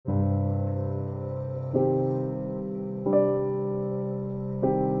بسم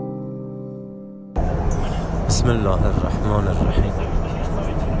الله الرحمن الرحیم.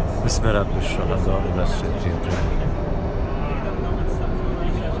 بسم رب الشهداء و الصدیقین.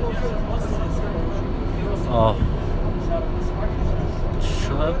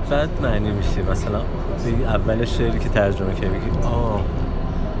 شاید بد معنی میشه، مثلا اول شعری که ترجمه که بگی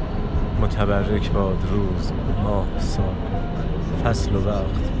متبرک باد روز، ماه، سال، فصل و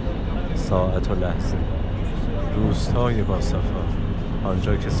وقت، ساعت و لحظه، روستای با صفا،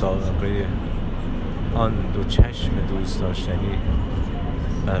 آنجا که سابقه آن دو چشم دوست داشتنی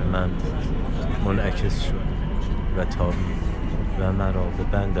بر من منعکس شد و تابید و مرا به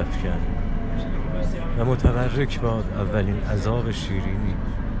بند افکند. و متبرک باد اولین عذاب شیرینی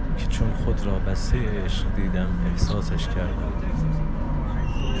که چون خود را بسته عشق دیدم احساسش کردم.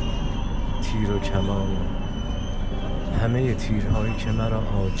 تیر و کمان، همه تیرهایی که مرا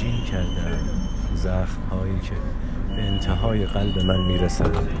آجین کردند، زخمهایی که به انتهای قلب من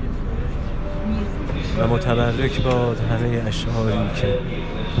میرسند. و متبرک باد همه اشعاری که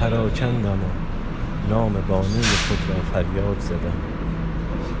پراکندم و نام بانوی خود را فریاد زدم.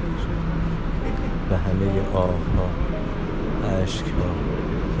 و همه آه‌ها، اشک‌ها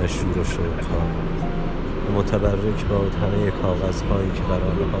و شور و شوق‌ها. و متبرک باد همه کاغذهایی که بر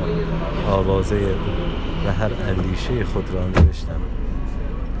آنها آوازه او و هر اندیشه خود را نوشتم،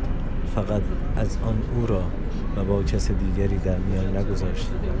 فقط از آن او را و با کس دیگری در میان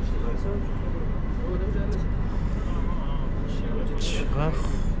نگذاشتم. چقدر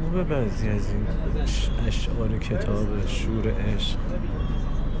خوبه بعضی از این اشعار کتاب شور عشق،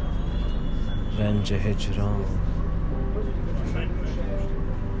 رنج هجران.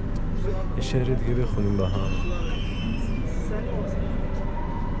 یه شعر دیگه بخونیم با هم.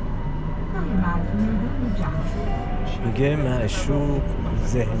 میگه معشوق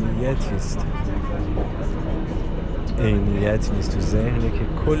ذهنیتی است، عینیت نیست. تو ذهنه که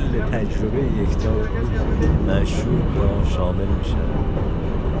کل تجربه یکتا معشوق را شامل میشه.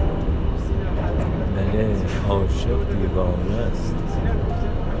 بله، عاشق دیوانه است،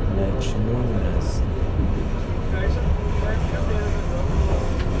 مجنون است.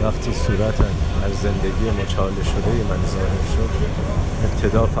 وقتی صورتت از زندگی مچاله شده من ظاهر شد،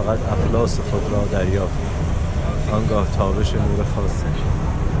 ابتدا فقط افلاس خود را دریافت، آنگاه تابش نور خاصش.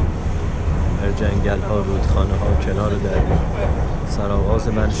 در جنگل ها، رودخانه ها، کنار دریا سرآغاز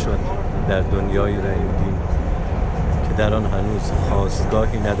من شد در دنیای رنگین که در آن هنوز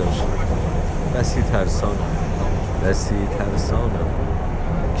خاستگاهی نداشت. بسی ترسانم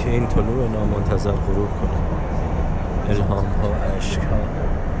که این طلوع نامنتظر غروب کنم. الهام ها، عشق ها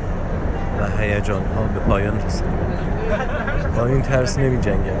و هیجان ها به پایان رسید. با این ترس نمی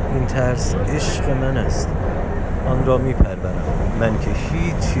جنگم. این ترس عشق من است، آن را می پرورم. من که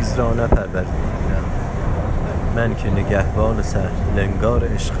هیچ چیز را نپروردیدم، من که نگهبان لنگار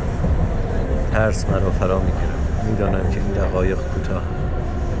عشقم. ترس مرا فرا می گیرد. می دانم که این دقایق کوتاه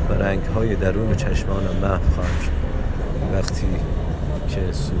و رنگ های درون چشمانم محو خواهد شد وقتی که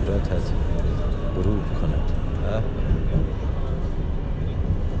صورتت غروب کند.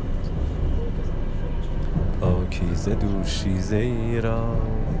 پاکیزه دوشیزه ای را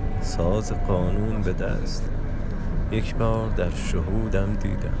ساز قانون به دست، یک بار در شهودم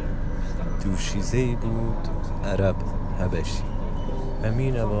دیدم. دوشیزه ای بود عرب حبشی و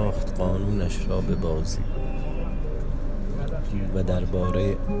می نواخت قانونش را به بازی و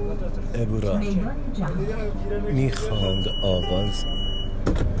درباره ابرا می خواند آواز.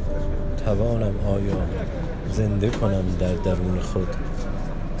 توانم آیا زنده کنم در درون خود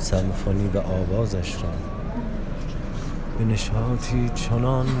سمفونی و آوازش را به نشاطی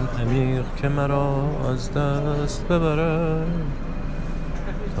چنان عمیق که مرا از دست ببرد،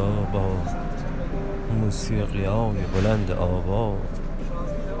 تا با موسیقی‌های بلند آوا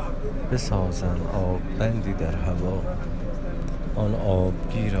بسازم آب بندی در هوا. آن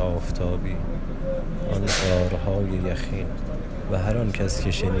آبگیر آفتابی، آن غارهای یخین و هر آن کس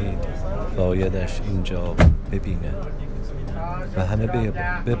که شنید بایدش اینجا ببیند و همه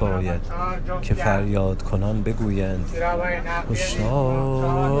بباید که فریاد کنان بگویند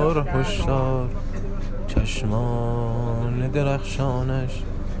هشدار هشدار. چشمان درخشانش،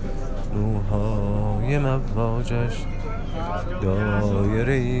 موهای مواجش،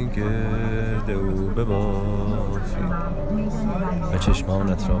 دایره‌ای گرد او ببافید و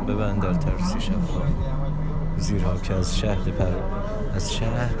چشمانت را ببند در ترسی شفاف، زیرا که از شهد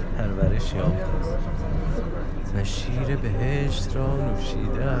پرورش یافته است و شیر بهشت را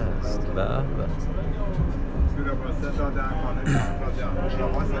نوشیده است.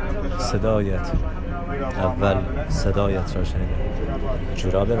 صدایت اول صدایت را شنیدم.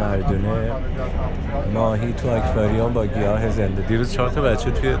 جوراب مردونه، ماهی تو اکواریوم با گیاه زنده. دیروز 4 تا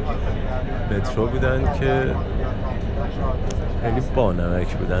بچه توی مترو بودن که خیلی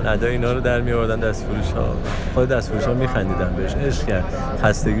بانمک بودن، ادای اینا رو در می آوردن دستفروش ها. خود دستفروش ها می خندیدن بهش، عشق کرد،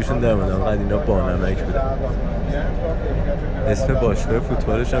 خستگیشون در اومد، انقدر اینا بانمک بودن. اسم باشگاه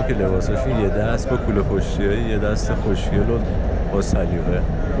فوتبالش هم که لباساشون یه دست با کوله پشتیایی، یه دست خوشگل و با سلیقه،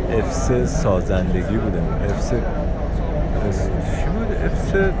 افس سازندگی بوده. افس چی بوده؟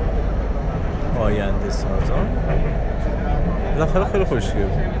 افس آینده سازان. بالاخره خیلی خوشگل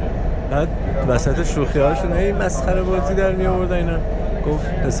بود. بعد وسط شوخی هاشون هی مسخره بازی در می آوردن اینا.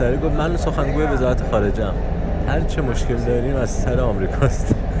 پسری گفت من سخنگوی وزارت خارجه‌ام، هر چه مشکل داریم از سر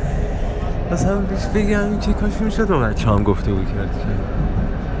آمریکاست. مثلا بگم که کاش میشد با بچه‌ام گفتگو کرد که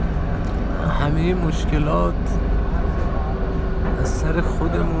همه مشکلات از سر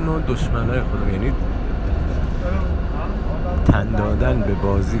خودمون و دشمنای خودمون، یعنی تن دادن به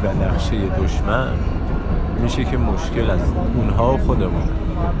بازی و نقشه دشمن میشه که مشکل از اونها و خودمون.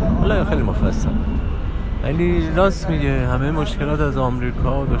 حالا خیلی مفصل، ولی راست میگه، همه مشکلات از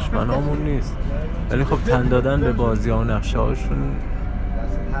آمریکا و دشمنامون نیست، ولی خب تن دادن به بازی ها و نقشه هاشون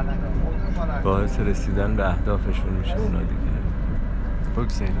باعث رسیدن به اهدافشون میشه اونا دیگه.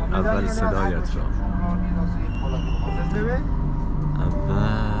 بگذاریم اول صدایت را،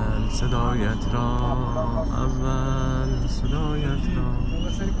 اول صدایت را، اول صدایت را،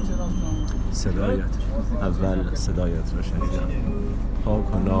 صدایت، اول صدایت را شنیدم.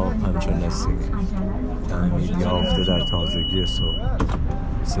 پاک و ناب همچون نسیم تعمید یافته در تازگی صبح.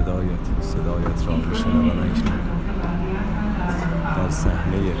 صدایت را میشنوم اکنون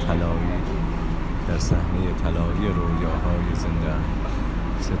در صحنه طلایی رویاهای زنده،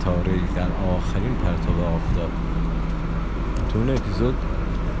 ستاره‌ای در آخرین پرتو آفتاب. تو اون اپیزود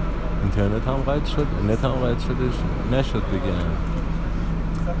اینترنت هم قطع شد، نت هم قطع شدش نشد بگم.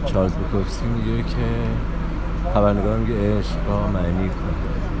 چارلز بوکوفسکی میگه که خبرنگار میگه عشق را معنی کن.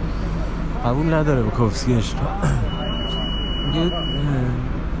 قبول نداره بوکوفسکی عشق را. میگه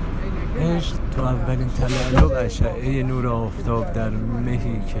عشق تو اولین تلالو اشعه نور آفتاب در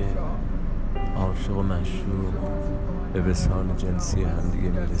مهی که عاشق و معشوق به وصال جنسی همدیگه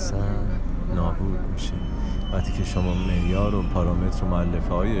میرسن نابود میشه. وقتی که شما معیار و پارامتر و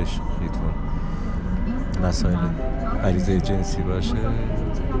مؤلفه های عشقیتون مسائل غریزه جنسی باشه،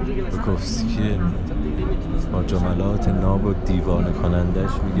 بوکوفسکی با جملات ناب و دیوانه کنندش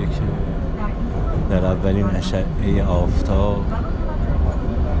میگه که در اولین اشعه آفتاب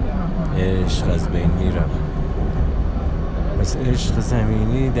عشق از بین میره. پس عشق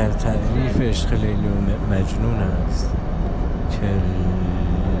زمینی در تعریف عشق لیلی و مجنون است که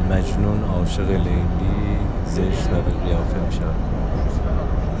مجنون عاشق لیلی زشت و به قیافه می شود.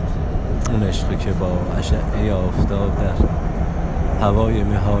 اون عشقی که با اشعه آفتاب در هوای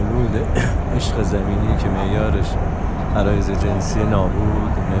مه‌آلود عشق زمینی که معیارش غرایز جنسی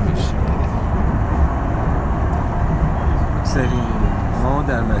نابود نمیشه. ما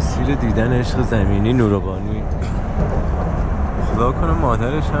در مسیر دیدن عشق زمینی نوربانی، خدا کنه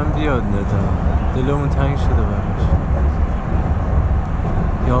مادرش هم بیاد ندا، دلمون تنگ شده براش.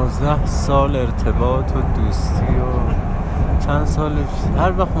 11 سال ارتباط و دوستی و چند سال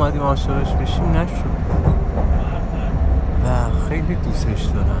هر وقت اومدیم عاشقش میشیم نشد و خیلی دوستش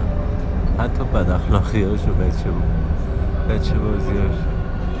دارم، حتی بد اخلاقیاش و بچه بازیاش،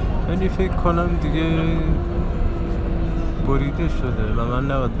 ولی فکر کنم دیگه بریده شده و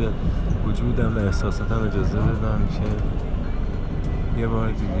من نباید به وجودم و احساساتم اجازه بدم که یه بار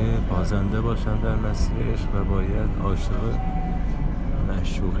دیگه بازنده باشم در مسیر عشق و باید عاشق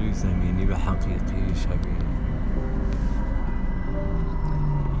معشوقی زمینی و حقیقی شبیه.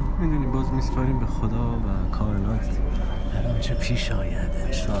 میدونی باز میسپاریم به خدا و کائنات هر آنچه پیش آید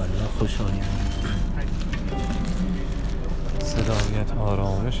انشاءالله خوش آید. صدایت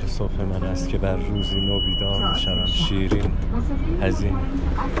آرامش صبح من است که بر روزی نو بیدار میشوم، شیرین حزین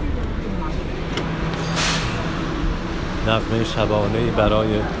نغمه شبانه‌ای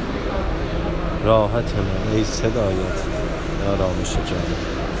برای راحت من. ای صدایت آرامش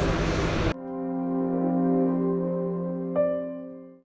جانم.